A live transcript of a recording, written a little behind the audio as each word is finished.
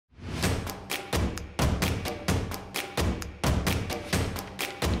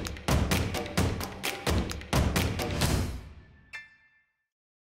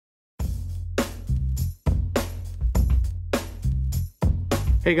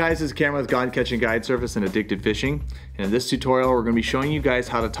Hey guys, this is Cameron with Gone Catching Guide Service and Addicted Fishing. And in this tutorial, we're going to be showing you guys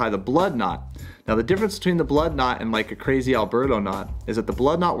how to tie the blood knot. Now the difference between the blood knot and like a crazy Alberto knot is that the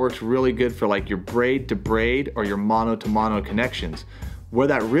blood knot works really good for like your braid to braid or your mono to mono connections. Where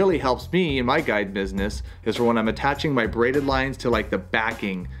that really helps me in my guide business is for when I'm attaching my braided lines to like the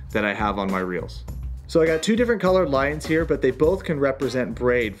backing that I have on my reels. So I got two different colored lines here, but they both can represent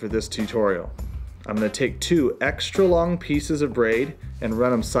braid for this tutorial. I'm going to take two extra long pieces of braid and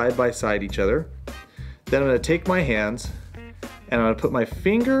run them side by side each other. Then I'm going to take my hands and I'm going to put my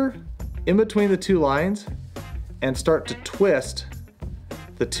finger in between the two lines and start to twist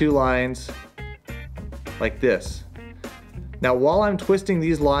the two lines like this. Now while I'm twisting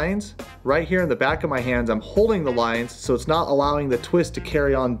these lines, right here in the back of my hands, I'm holding the lines so it's not allowing the twist to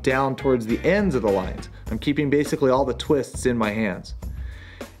carry on down towards the ends of the lines. I'm keeping basically all the twists in my hands.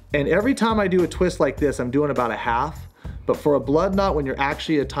 And every time I do a twist like this, I'm doing about a half. But for a blood knot, when you're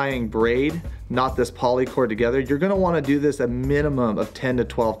actually tying braid, not this poly cord together, you're gonna wanna do this a minimum of 10 to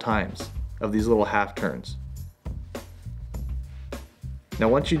 12 times of these little half turns. Now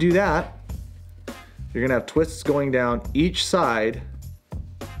once you do that, you're gonna have twists going down each side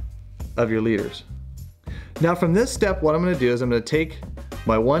of your leaders. Now from this step, what I'm gonna do is I'm gonna take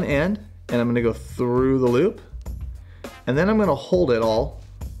my one end and I'm gonna go through the loop, and then I'm gonna hold it all,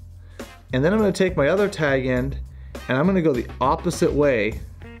 and then I'm gonna take my other tag end and I'm gonna go the opposite way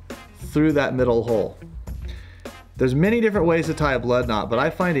through that middle hole. There's many different ways to tie a blood knot, but I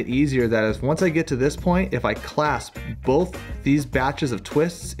find it easier that is once I get to this point, if I clasp both these batches of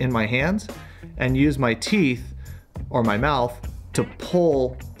twists in my hands and use my teeth or my mouth to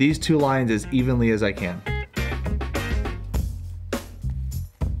pull these two lines as evenly as I can.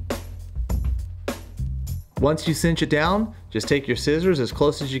 Once you cinch it down, just take your scissors as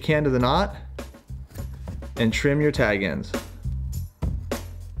close as you can to the knot and trim your tag ends.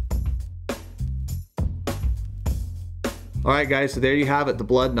 Alright guys, so there you have it, the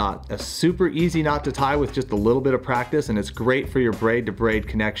blood knot. A super easy knot to tie with just a little bit of practice, and it's great for your braid to braid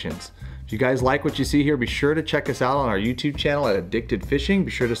connections. If you guys like what you see here, be sure to check us out on our YouTube channel at Addicted Fishing.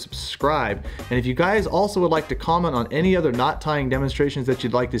 Be sure to subscribe. And if you guys also would like to comment on any other knot tying demonstrations that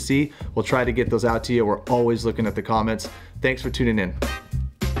you'd like to see, we'll try to get those out to you. We're always looking at the comments. Thanks for tuning in.